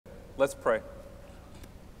Let's pray.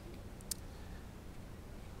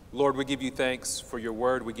 Lord, we give you thanks for your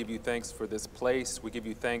word. We give you thanks for this place. We give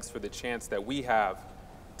you thanks for the chance that we have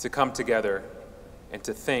to come together and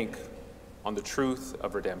to think on the truth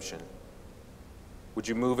of redemption. Would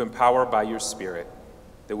you move in power by your Spirit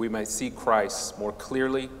that we might see Christ more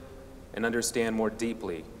clearly and understand more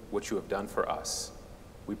deeply what you have done for us.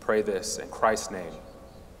 We pray this in Christ's name,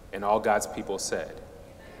 and all God's people said,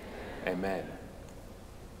 Amen.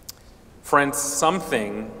 Friends,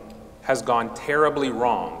 something has gone terribly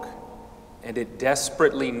wrong, and it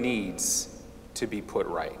desperately needs to be put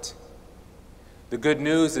right. The good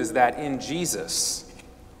news is that in Jesus,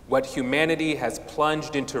 what humanity has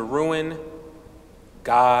plunged into ruin,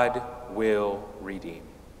 God will redeem.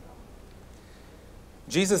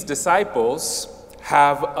 Jesus' disciples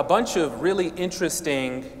have a bunch of really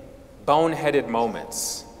interesting, boneheaded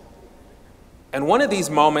moments. And one of these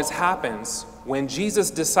moments happens when Jesus'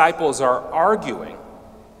 disciples are arguing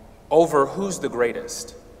over who's the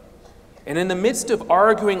greatest. And in the midst of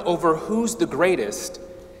arguing over who's the greatest,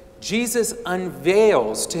 Jesus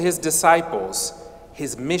unveils to his disciples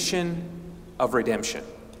his mission of redemption.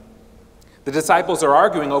 The disciples are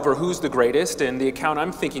arguing over who's the greatest, and the account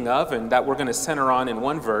I'm thinking of, and that we're going to center on in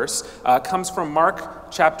one verse, comes from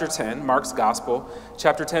Mark chapter 10, Mark's Gospel,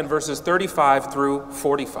 chapter 10, verses 35 through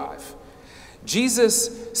 45.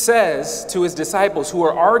 Jesus says to his disciples who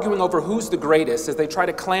are arguing over who's the greatest as they try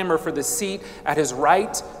to clamor for the seat at his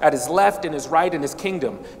right, at his left, and his right in his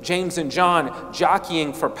kingdom, James and John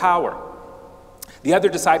jockeying for power. The other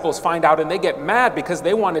disciples find out and they get mad because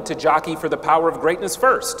they wanted to jockey for the power of greatness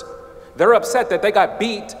first. They're upset that they got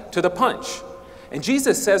beat to the punch. And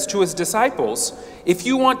Jesus says to his disciples, if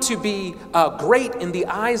you want to be great in the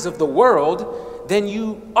eyes of the world, then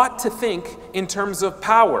you ought to think in terms of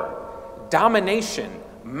power, domination,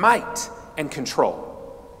 might, and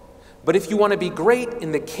control. But if you want to be great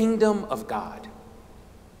in the kingdom of God,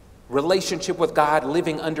 relationship with God,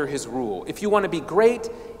 living under his rule, if you want to be great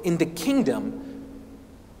in the kingdom,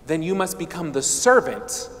 then you must become the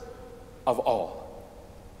servant of all.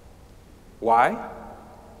 Why?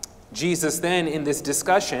 Jesus then, in this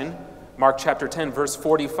discussion, Mark chapter 10, verse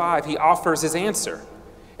 45, he offers his answer.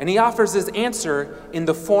 And he offers his answer in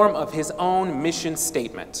the form of his own mission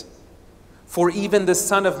statement. For even the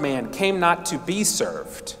Son of Man came not to be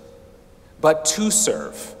served, but to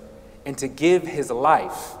serve, and to give his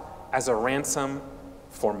life as a ransom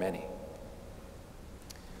for many.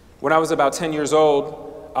 When I was about 10 years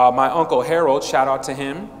old, my uncle Harold, shout out to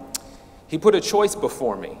him, he put a choice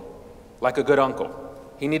before me. Like a good uncle.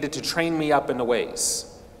 He needed to train me up in the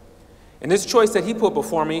ways. And this choice that he put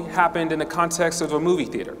before me happened in the context of a movie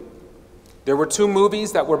theater. There were two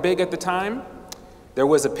movies that were big at the time. There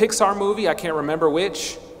was a Pixar movie, I can't remember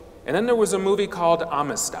which, and then there was a movie called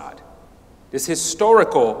Amistad, this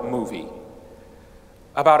historical movie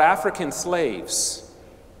about African slaves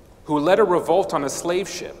who led a revolt on a slave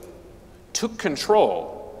ship, took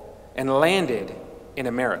control, and landed in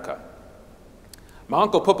America. My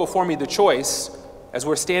uncle put before me the choice, as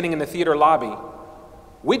we're standing in the theater lobby,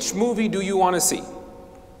 which movie do you want to see?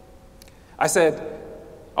 I said,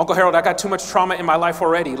 Uncle Harold, I got too much trauma in my life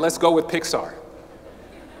already. Let's go with Pixar.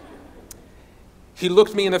 He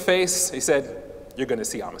looked me in the face. He said, you're going to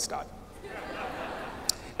see Amistad.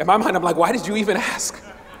 In my mind, I'm like, why did you even ask?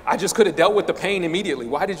 I just could have dealt with the pain immediately.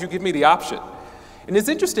 Why did you give me the option? And it's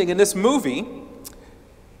interesting, in this movie,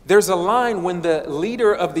 there's a line when the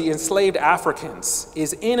leader of the enslaved Africans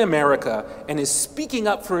is in America and is speaking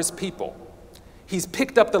up for his people. He's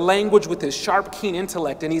picked up the language with his sharp, keen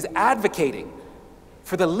intellect, and he's advocating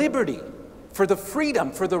for the liberty, for the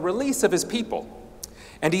freedom, for the release of his people.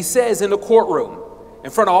 And he says in the courtroom, in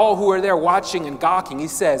front of all who are there watching and gawking, he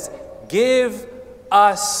says, give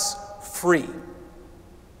us free.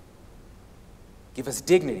 Give us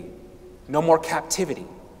dignity. No more captivity.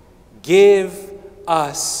 Give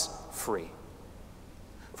us free.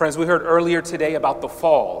 Friends, we heard earlier today about the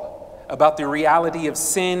fall, about the reality of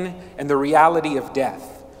sin and the reality of death.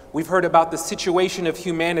 We've heard about the situation of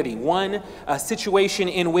humanity, a situation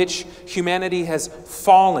in which humanity has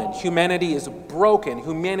fallen, humanity is broken,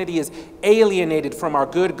 humanity is alienated from our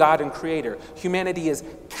good God and Creator. Humanity is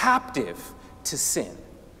captive to sin.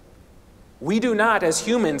 We do not, as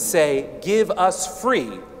humans, say, give us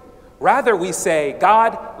free. Rather, we say,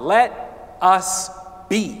 God, let us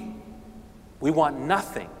be. We want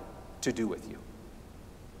nothing to do with you.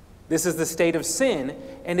 This is the state of sin,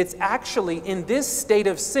 and it's actually in this state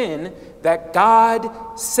of sin that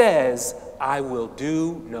God says, I will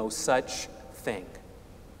do no such thing.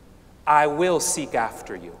 I will seek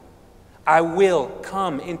after you. I will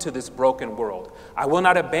come into this broken world. I will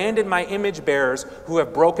not abandon my image bearers who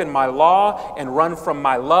have broken my law and run from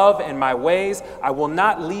my love and my ways. I will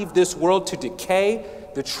not leave this world to decay.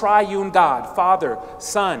 The triune God, Father,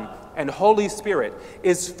 Son, and Holy Spirit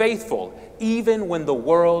is faithful even when the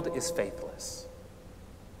world is faithless.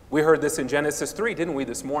 We heard this in Genesis 3, didn't we,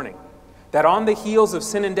 this morning? That on the heels of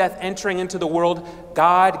sin and death entering into the world,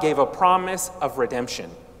 God gave a promise of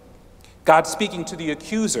redemption. God speaking to the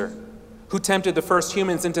accuser who tempted the first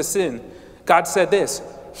humans into sin, God said this,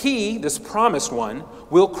 He, this promised one,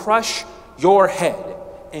 will crush your head,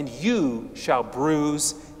 and you shall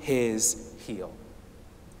bruise his heel.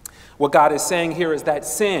 What God is saying here is that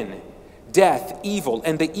sin, death, evil,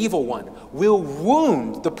 and the evil one will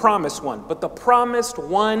wound the promised one, but the promised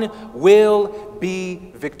one will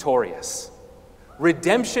be victorious.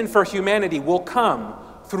 Redemption for humanity will come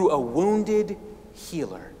through a wounded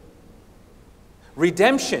healer.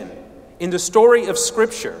 Redemption in the story of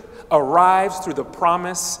Scripture arrives through the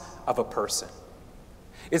promise of a person.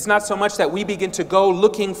 It's not so much that we begin to go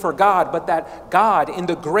looking for God, but that God, in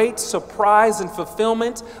the great surprise and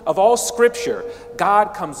fulfillment of all Scripture,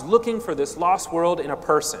 God comes looking for this lost world in a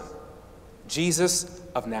person, Jesus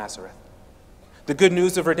of Nazareth. The good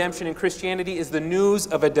news of redemption in Christianity is the news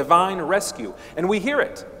of a divine rescue, and we hear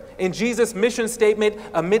it in Jesus' mission statement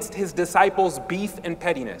amidst his disciples' beef and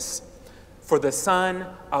pettiness. For the Son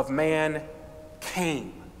of Man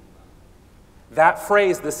came. That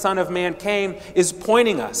phrase, the Son of Man came, is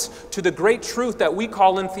pointing us to the great truth that we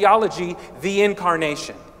call in theology the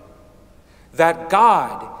incarnation. That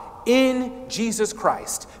God in Jesus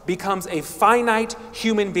Christ becomes a finite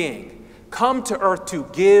human being, come to earth to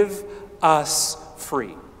give us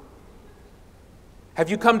free. Have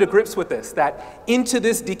you come to grips with this? That into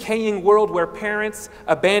this decaying world where parents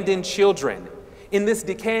abandon children, in this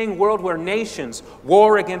decaying world where nations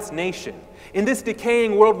war against nation, in this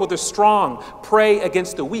decaying world where the strong prey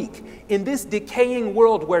against the weak, in this decaying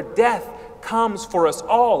world where death comes for us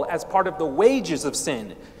all as part of the wages of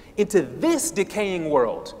sin, into this decaying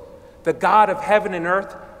world, the God of heaven and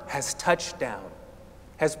earth has touched down,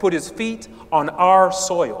 has put his feet on our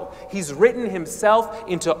soil. He's written himself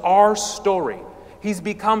into our story. He's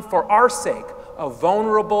become, for our sake, a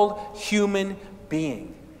vulnerable human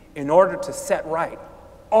being in order to set right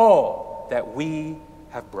all that we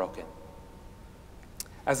have broken.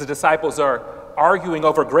 As the disciples are arguing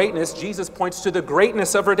over greatness, Jesus points to the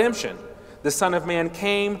greatness of redemption. The Son of Man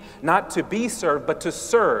came not to be served, but to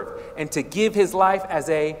serve and to give his life as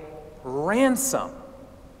a ransom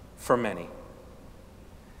for many.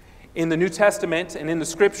 In the New Testament and in the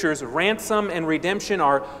Scriptures, ransom and redemption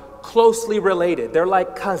are closely related. They're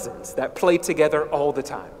like cousins that play together all the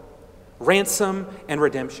time. Ransom and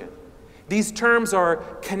redemption. These terms are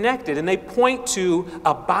connected and they point to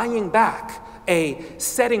a buying back, a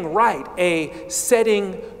setting right, a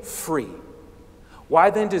setting free.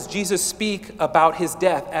 Why then does Jesus speak about his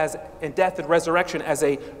death and resurrection as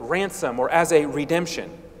a ransom or as a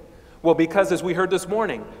redemption? Well, because as we heard this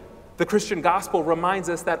morning, the Christian gospel reminds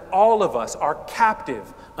us that all of us are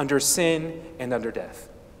captive under sin and under death.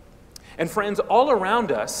 And friends, all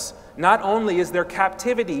around us, not only is there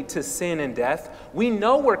captivity to sin and death, we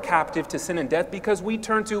know we're captive to sin and death because we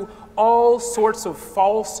turn to all sorts of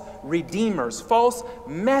false redeemers, false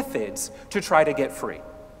methods to try to get free.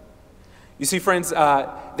 You see, friends,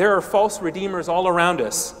 there are false redeemers all around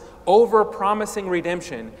us, over-promising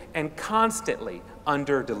redemption and constantly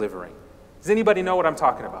under-delivering. Does anybody know what I'm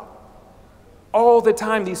talking about? All the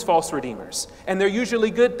time, these false redeemers. And they're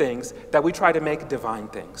usually good things that we try to make divine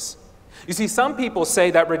things. You see, some people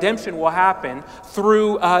say that redemption will happen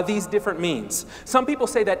through these different means. Some people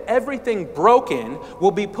say that everything broken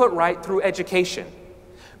will be put right through education.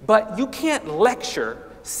 But you can't lecture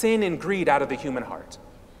sin and greed out of the human heart.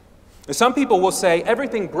 Some people will say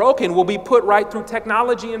everything broken will be put right through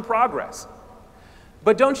technology and progress.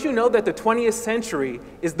 But don't you know that the 20th century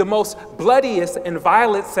is the most bloodiest and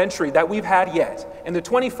violent century that we've had yet, and the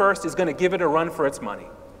 21st is going to give it a run for its money?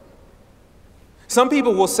 Some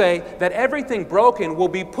people will say that everything broken will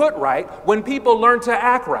be put right when people learn to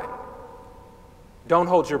act right. Don't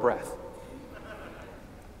hold your breath.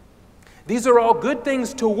 These are all good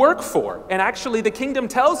things to work for, and actually the kingdom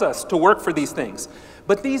tells us to work for these things.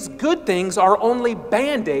 But these good things are only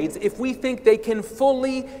band-aids if we think they can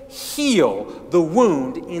fully heal the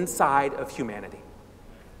wound inside of humanity.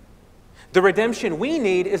 The redemption we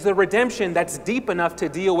need is the redemption that's deep enough to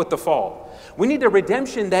deal with the fall. We need a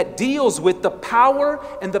redemption that deals with the power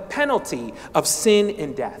and the penalty of sin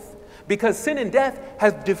and death. Because sin and death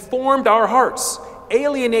has deformed our hearts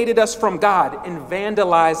alienated us from God and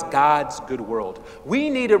vandalized God's good world. We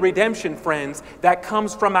need a redemption, friends, that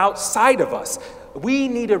comes from outside of us. We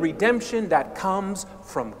need a redemption that comes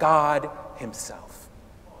from God himself.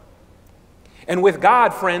 And with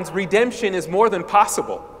God, friends, redemption is more than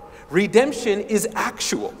possible. Redemption is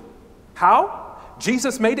actual. How?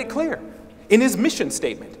 Jesus made it clear in his mission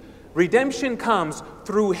statement. Redemption comes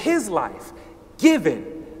through his life,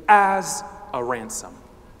 given as a ransom.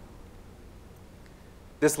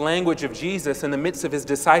 This language of Jesus in the midst of his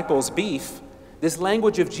disciples' beef, this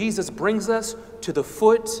language of Jesus brings us to the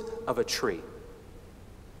foot of a tree.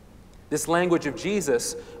 This language of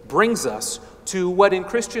Jesus brings us to what in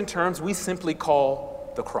Christian terms we simply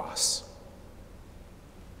call the cross.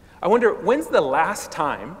 I wonder, when is the last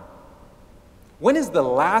time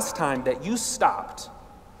that you stopped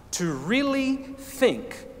to really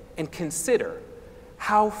think and consider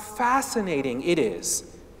how fascinating it is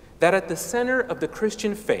that at the center of the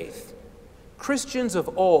Christian faith, Christians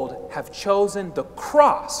of old have chosen the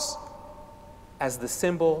cross as the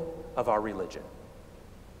symbol of our religion?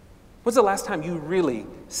 When's the last time you really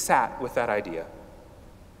sat with that idea?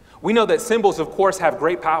 We know that symbols, of course, have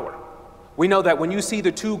great power. We know that when you see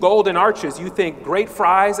the two golden arches, you think great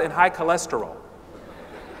fries and high cholesterol.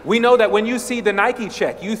 We know that when you see the Nike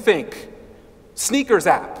check, you think sneakers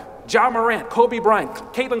app, Ja Morant, Kobe Bryant,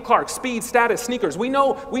 Caitlin Clark, speed, status, sneakers. We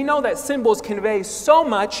know that symbols convey so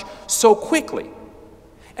much so quickly.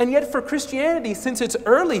 And yet for Christianity, since its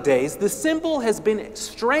early days, the symbol has been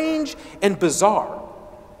strange and bizarre.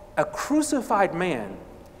 A crucified man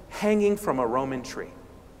hanging from a Roman tree.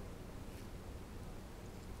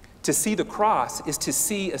 To see the cross is to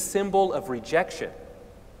see a symbol of rejection,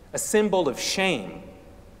 a symbol of shame,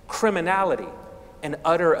 criminality, and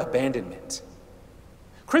utter abandonment.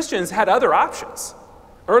 Christians had other options.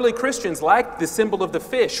 Early Christians liked the symbol of the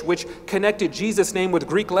fish, which connected Jesus' name with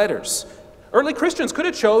Greek letters. Early Christians could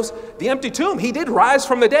have chose the empty tomb. He did rise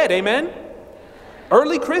from the dead, amen?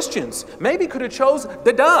 Early Christians maybe could have chose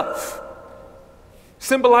the dove,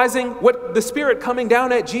 symbolizing what the Spirit coming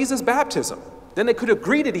down at Jesus' baptism. Then they could have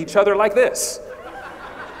greeted each other like this.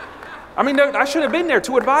 I mean, I should have been there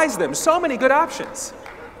to advise them. So many good options.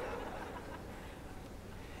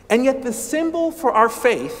 And yet the symbol for our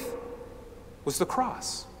faith was the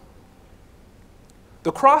cross.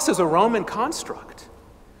 The cross is a Roman construct.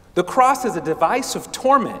 The cross is a device of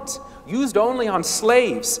torment used only on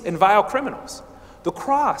slaves and vile criminals. The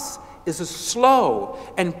cross is a slow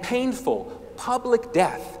and painful public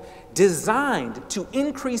death designed to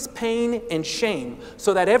increase pain and shame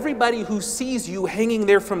so that everybody who sees you hanging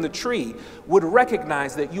there from the tree would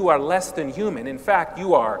recognize that you are less than human. In fact,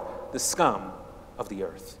 you are the scum of the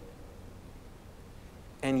earth.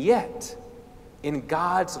 And yet, in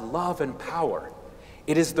God's love and power,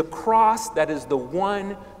 it is the cross that is the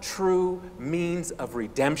one true means of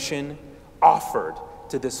redemption offered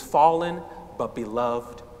to this fallen but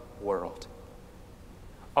beloved world.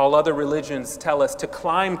 All other religions tell us to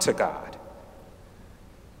climb to God,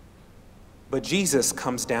 but Jesus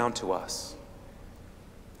comes down to us.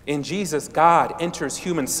 In Jesus, God enters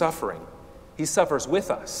human suffering. He suffers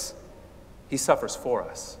with us. He suffers for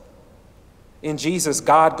us. In Jesus,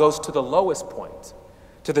 God goes to the lowest point,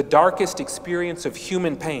 to the darkest experience of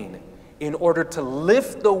human pain, in order to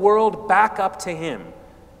lift the world back up to him,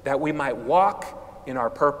 that we might walk in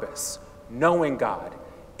our purpose, knowing God,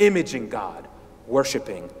 imaging God,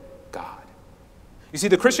 worshiping God. You see,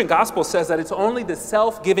 the Christian gospel says that it's only the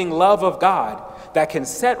self-giving love of God that can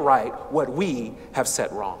set right what we have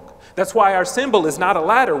set wrong. That's why our symbol is not a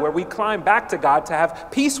ladder where we climb back to God to have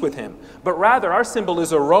peace with him, but rather our symbol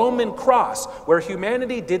is a Roman cross where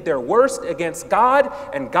humanity did their worst against God,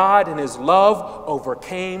 and God in his love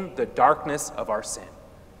overcame the darkness of our sin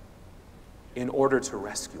in order to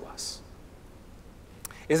rescue us.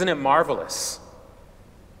 Isn't it marvelous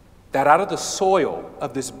that out of the soil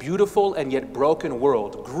of this beautiful and yet broken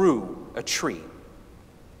world grew a tree?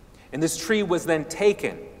 And this tree was then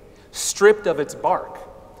taken, stripped of its bark.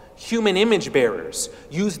 Human image bearers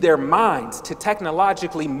used their minds to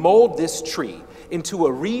technologically mold this tree into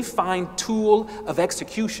a refined tool of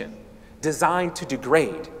execution designed to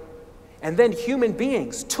degrade. And then human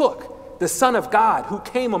beings took the Son of God who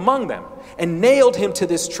came among them and nailed him to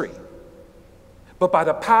this tree. But by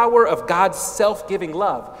the power of God's self-giving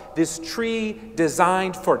love, this tree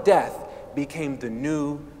designed for death became the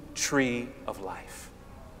new tree of life.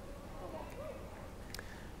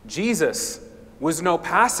 Jesus was no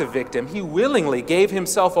passive victim. He willingly gave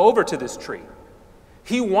himself over to this tree.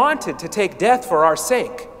 He wanted to take death for our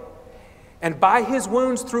sake. And by his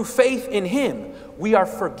wounds, through faith in him, we are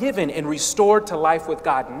forgiven and restored to life with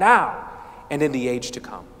God now and in the age to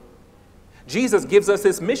come. Jesus gives us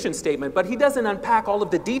this mission statement, but he doesn't unpack all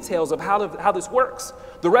of the details of how this works.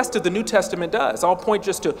 The rest of the New Testament does. I'll point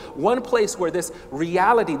just to one place where this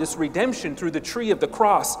reality, this redemption through the tree of the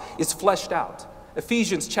cross is fleshed out.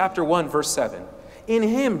 Ephesians chapter 1, verse 7. In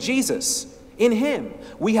him, Jesus, in him,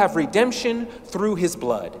 we have redemption through his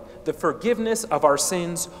blood, the forgiveness of our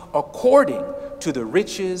sins according to the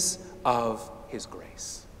riches of his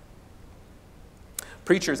grace.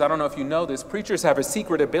 Preachers, I don't know if you know this, preachers have a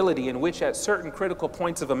secret ability in which at certain critical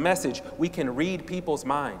points of a message, we can read people's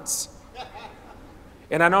minds.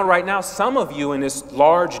 And I know right now, some of you in this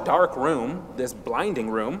large, dark room, this blinding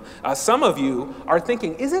room, some of you are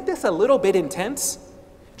thinking, isn't this a little bit intense?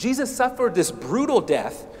 Jesus suffered this brutal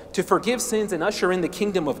death to forgive sins and usher in the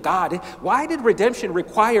kingdom of God. Why did redemption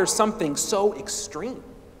require something so extreme?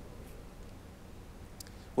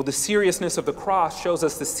 Well, the seriousness of the cross shows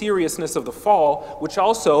us the seriousness of the fall, which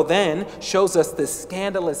also then shows us the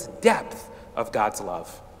scandalous depth of God's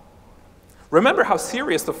love. Remember how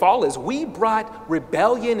serious the fall is. We brought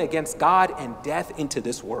rebellion against God and death into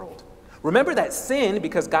this world. Remember that sin,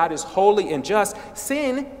 because God is holy and just,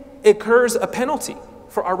 sin incurs a penalty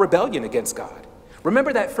for our rebellion against God.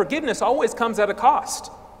 Remember that forgiveness always comes at a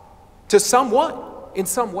cost to someone in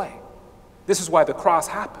some way. This is why the cross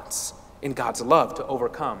happens, in God's love to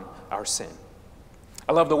overcome our sin.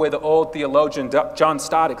 I love the way the old theologian John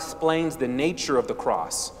Stott explains the nature of the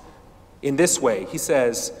cross. In this way, he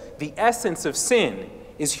says, the essence of sin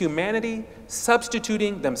is humanity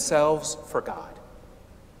substituting themselves for God.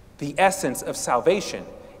 The essence of salvation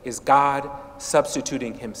is God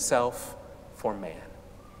substituting himself for man.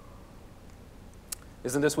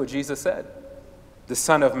 Isn't this what Jesus said? The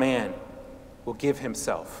Son of Man will give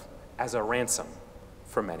himself as a ransom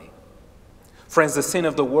for many. Friends, the sin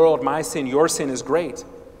of the world, my sin, your sin is great,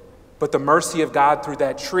 but the mercy of God through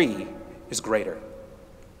that tree is greater.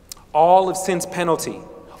 All of sin's penalty,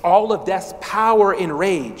 all of death's power and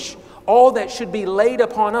rage, all that should be laid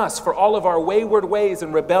upon us for all of our wayward ways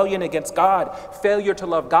and rebellion against God, failure to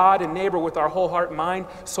love God and neighbor with our whole heart, mind,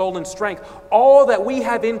 soul, and strength, all that we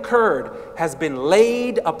have incurred has been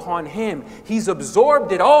laid upon him. He's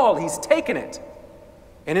absorbed it all. He's taken it.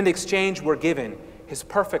 And in exchange, we're given his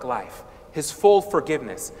perfect life, his full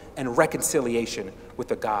forgiveness and reconciliation with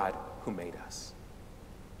the God who made us.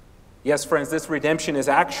 Yes, friends, this redemption is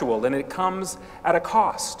actual, and it comes at a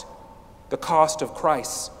cost, the cost of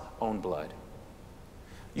Christ's own blood.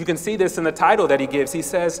 You can see this in the title that he gives. He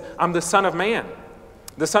says, I'm the Son of Man.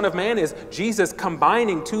 The Son of Man is Jesus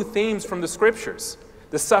combining two themes from the Scriptures,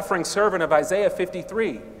 the suffering servant of Isaiah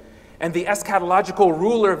 53 and the eschatological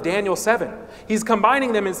ruler of Daniel 7. He's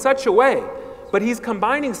combining them in such a way, but he's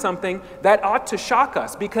combining something that ought to shock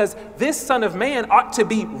us, because this Son of Man ought to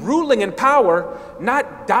be ruling in power,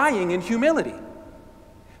 not dying in humility.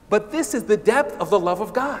 But this is the depth of the love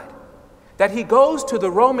of God, that he goes to the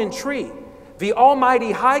Roman tree. The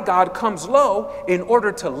Almighty High God comes low in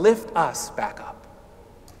order to lift us back up.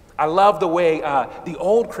 I love the way the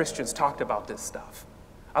old Christians talked about this stuff.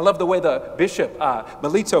 I love the way the Bishop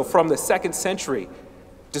Melito from the 2nd century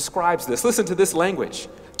describes this. Listen to this language,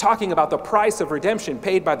 talking about the price of redemption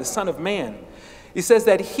paid by the Son of Man. He says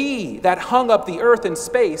that he that hung up the earth and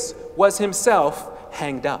space was himself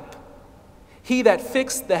hanged up. He that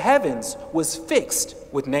fixed the heavens was fixed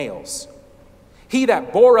with nails. He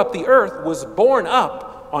that bore up the earth was borne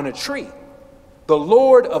up on a tree. The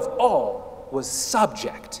Lord of all was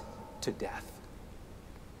subject to death.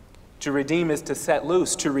 To redeem is to set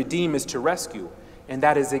loose. To redeem is to rescue. And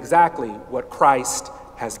that is exactly what Christ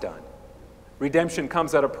has done. Redemption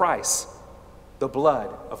comes at a price, the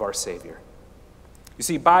blood of our Savior. You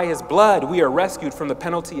see, by his blood, we are rescued from the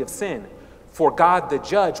penalty of sin, for God the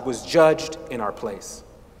judge was judged in our place.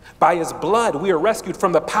 By his blood, we are rescued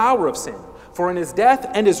from the power of sin, for in his death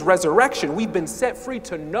and his resurrection, we've been set free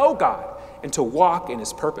to know God and to walk in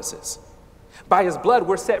his purposes. By his blood,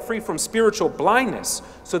 we're set free from spiritual blindness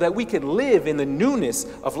so that we can live in the newness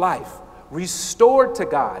of life, restored to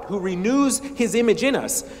God, who renews his image in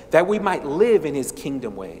us, that we might live in his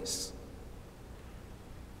kingdom ways.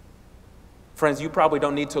 Friends, you probably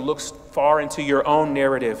don't need to look far into your own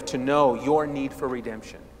narrative to know your need for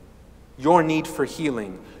redemption, your need for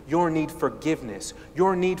healing, your need for forgiveness,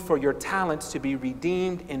 your need for your talents to be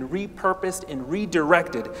redeemed and repurposed and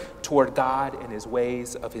redirected toward God and his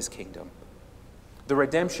ways of his kingdom. The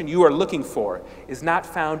redemption you are looking for is not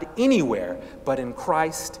found anywhere but in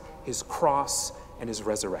Christ, his cross, and his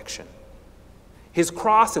resurrection. His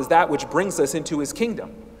cross is that which brings us into his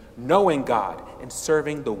kingdom, knowing God and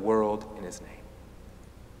serving the world in his name.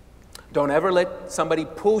 Don't ever let somebody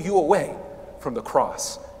pull you away from the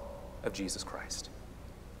cross. of Jesus Christ.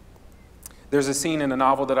 There's a scene in a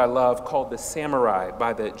novel that I love called The Samurai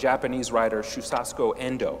by the Japanese writer Shusaku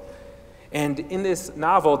Endo. And in this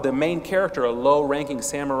novel, the main character, a low-ranking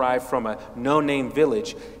samurai from a no-name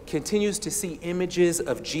village, continues to see images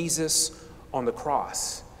of Jesus on the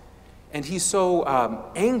cross. And he's so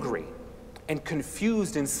angry and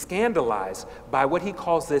confused and scandalized by what he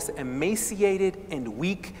calls this emaciated and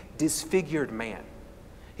weak, disfigured man.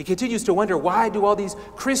 He continues to wonder, why do all these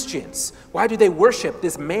Christians, why do they worship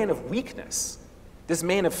this man of weakness, this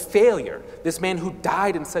man of failure, this man who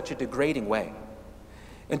died in such a degrading way?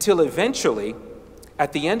 Until eventually,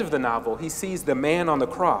 at the end of the novel, he sees the man on the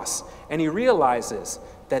cross, and he realizes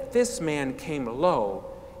that this man came low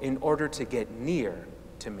in order to get near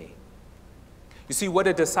to me. You see, what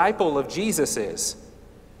a disciple of Jesus is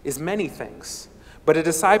many things. But a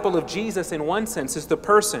disciple of Jesus, in one sense, is the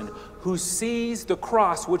person who sees the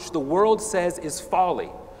cross, which the world says is folly,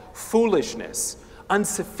 foolishness,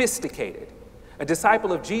 unsophisticated. A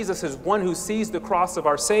disciple of Jesus is one who sees the cross of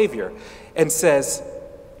our Savior and says,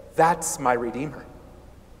 that's my Redeemer.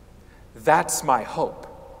 That's my hope.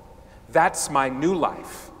 That's my new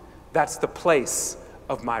life. That's the place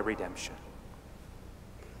of my redemption.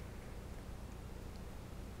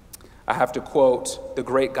 I have to quote the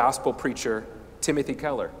great gospel preacher Timothy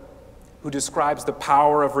Keller, who describes the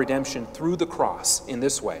power of redemption through the cross in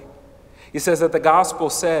this way. He says that the gospel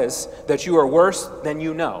says that you are worse than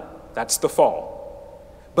you know. That's the fall.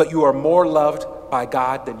 But you are more loved by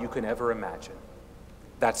God than you can ever imagine.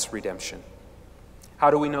 That's redemption. How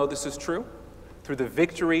do we know this is true? Through the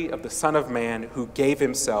victory of the Son of Man who gave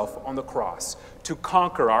himself on the cross to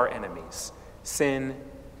conquer our enemies, sin,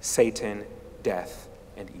 Satan, death,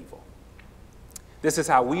 and evil. This is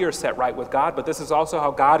how we are set right with God, but this is also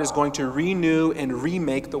how God is going to renew and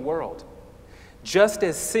remake the world. Just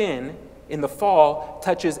as sin in the fall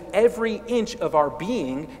touches every inch of our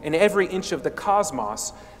being and every inch of the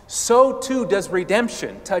cosmos, so too does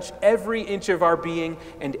redemption touch every inch of our being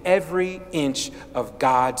and every inch of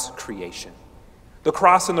God's creation. The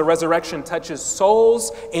cross and the resurrection touches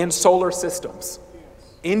souls and solar systems,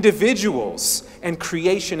 individuals and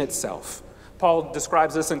creation itself. Paul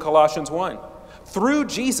describes this in Colossians 1. Through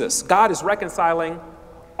Jesus, God is reconciling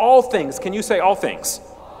all things. Can you say all things?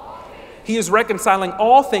 He is reconciling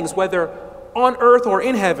all things, whether on earth or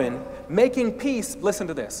in heaven, making peace, listen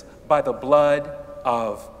to this, by the blood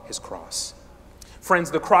of his cross.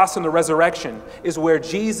 Friends, the cross and the resurrection is where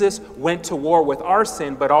Jesus went to war with our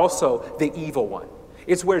sin, but also the evil one.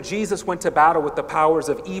 It's where Jesus went to battle with the powers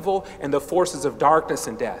of evil and the forces of darkness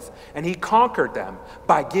and death. And he conquered them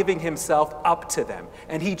by giving himself up to them.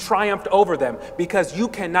 And he triumphed over them because you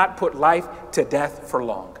cannot put life to death for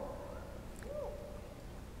long.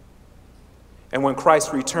 And when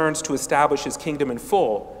Christ returns to establish his kingdom in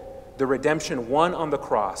full, the redemption won on the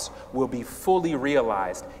cross will be fully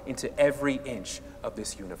realized into every inch of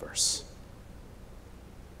this universe.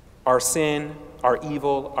 Our sin, our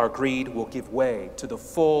evil, our greed will give way to the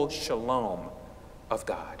full shalom of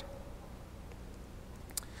God.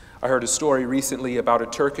 I heard a story recently about a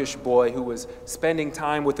Turkish boy who was spending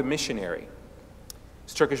time with a missionary.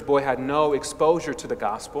 This Turkish boy had no exposure to the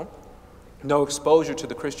gospel, no exposure to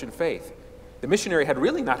the Christian faith. The missionary had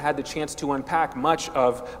really not had the chance to unpack much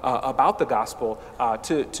about the gospel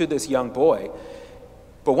to this young boy.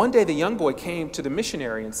 But one day the young boy came to the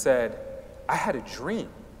missionary and said, I had a dream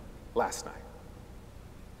last night.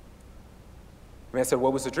 The man said,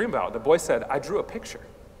 what was the dream about? The boy said, I drew a picture.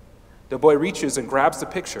 The boy reaches and grabs the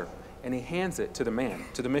picture and he hands it to the man,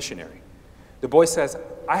 to the missionary. The boy says,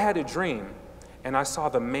 I had a dream and I saw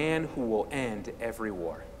the man who will end every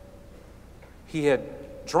war. He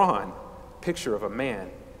had drawn a picture of a man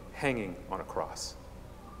hanging on a cross.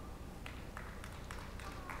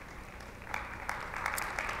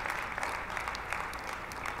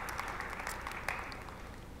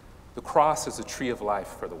 The cross is a tree of life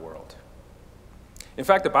for the world. In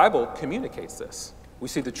fact, the Bible communicates this. We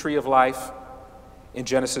see the tree of life in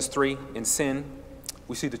Genesis 3 in sin.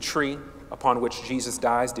 We see the tree upon which Jesus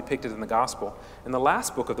dies depicted in the gospel. And the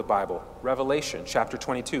last book of the Bible, Revelation chapter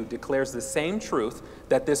 22, declares the same truth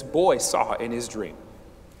that this boy saw in his dream.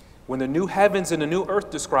 When the new heavens and the new earth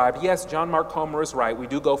described, yes, John Mark Comer is right, we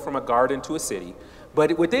do go from a garden to a city.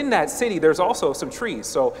 But within that city, there's also some trees.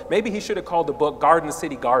 So maybe he should have called the book Garden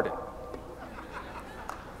City Garden.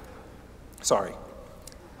 Sorry.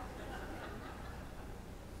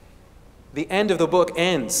 The end of the book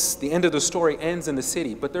ends, the end of the story ends in the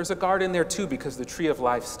city, but there's a garden there too because the tree of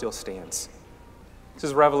life still stands. This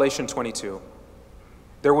is Revelation 22.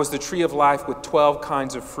 There was the tree of life with 12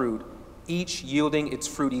 kinds of fruit, each yielding its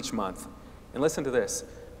fruit each month. And listen to this.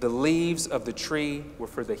 The leaves of the tree were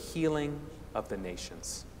for the healing of the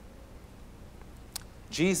nations.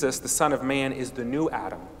 Jesus, the Son of Man, is the new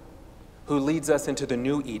Adam who leads us into the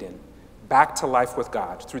new Eden, back to life with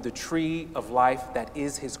God through the tree of life that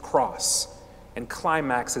is his cross and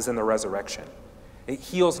climaxes in the resurrection. It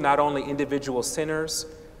heals not only individual sinners,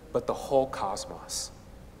 but the whole cosmos,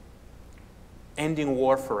 ending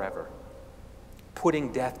war forever,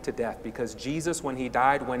 putting death to death, because Jesus, when he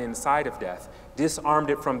died, went inside of death, disarmed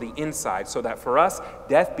it from the inside, so that for us,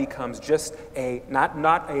 death becomes just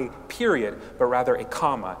not a period, but rather a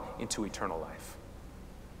comma into eternal life.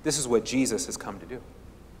 This is what Jesus has come to do.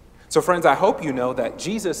 So friends, I hope you know that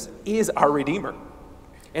Jesus is our Redeemer.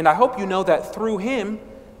 And I hope you know that through him,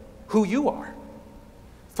 who you are.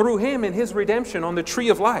 Through him and his redemption on the tree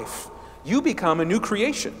of life, you become a new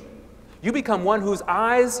creation. You become one whose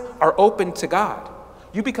eyes are open to God.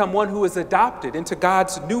 You become one who is adopted into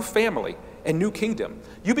God's new family and new kingdom.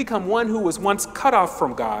 You become one who was once cut off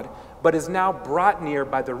from God, but is now brought near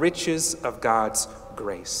by the riches of God's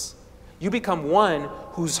grace. You become one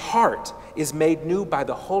whose heart is made new by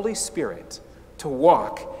the Holy Spirit to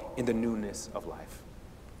walk in the newness of life.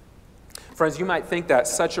 Friends, you might think that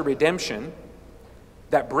such a redemption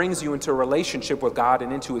that brings you into a relationship with God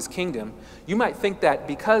and into his kingdom, you might think that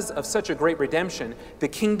because of such a great redemption, the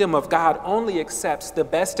kingdom of God only accepts the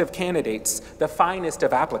best of candidates, the finest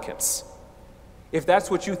of applicants. If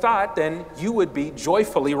that's what you thought, then you would be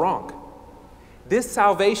joyfully wrong. This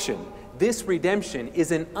salvation, this redemption,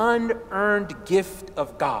 is an unearned gift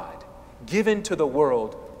of God given to the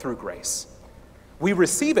world through grace. We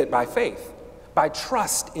receive it by faith, by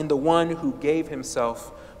trust in the one who gave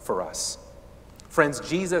himself for us. Friends,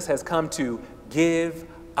 Jesus has come to give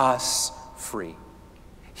us free.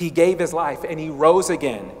 He gave his life and he rose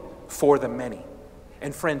again for the many.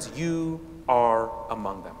 And friends, you are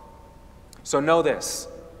among them. So know this,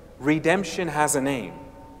 redemption has a name,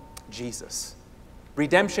 Jesus.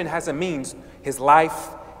 Redemption has a means, his life,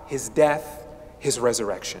 his death, his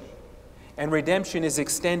resurrection. And redemption is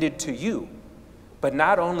extended to you, but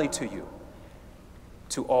not only to you,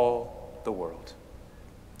 to all the world.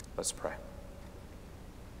 Let's pray.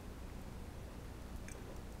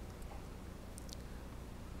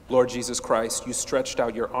 Lord Jesus Christ, you stretched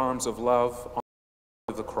out your arms of love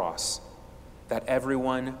on the cross, that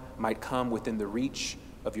everyone might come within the reach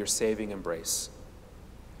of your saving embrace.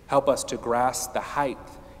 Help us to grasp the height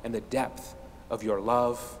and the depth of your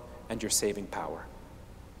love and your saving power.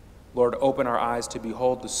 Lord, open our eyes to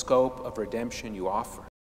behold the scope of redemption you offer.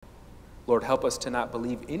 Lord, help us to not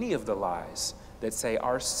believe any of the lies that say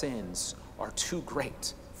our sins are too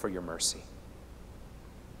great for your mercy.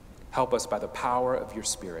 Help us by the power of your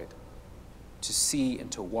Spirit to see and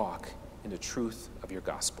to walk in the truth of your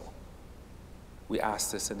gospel. We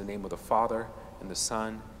ask this in the name of the Father, and the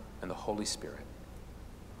Son, and the Holy Spirit.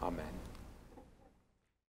 Amen.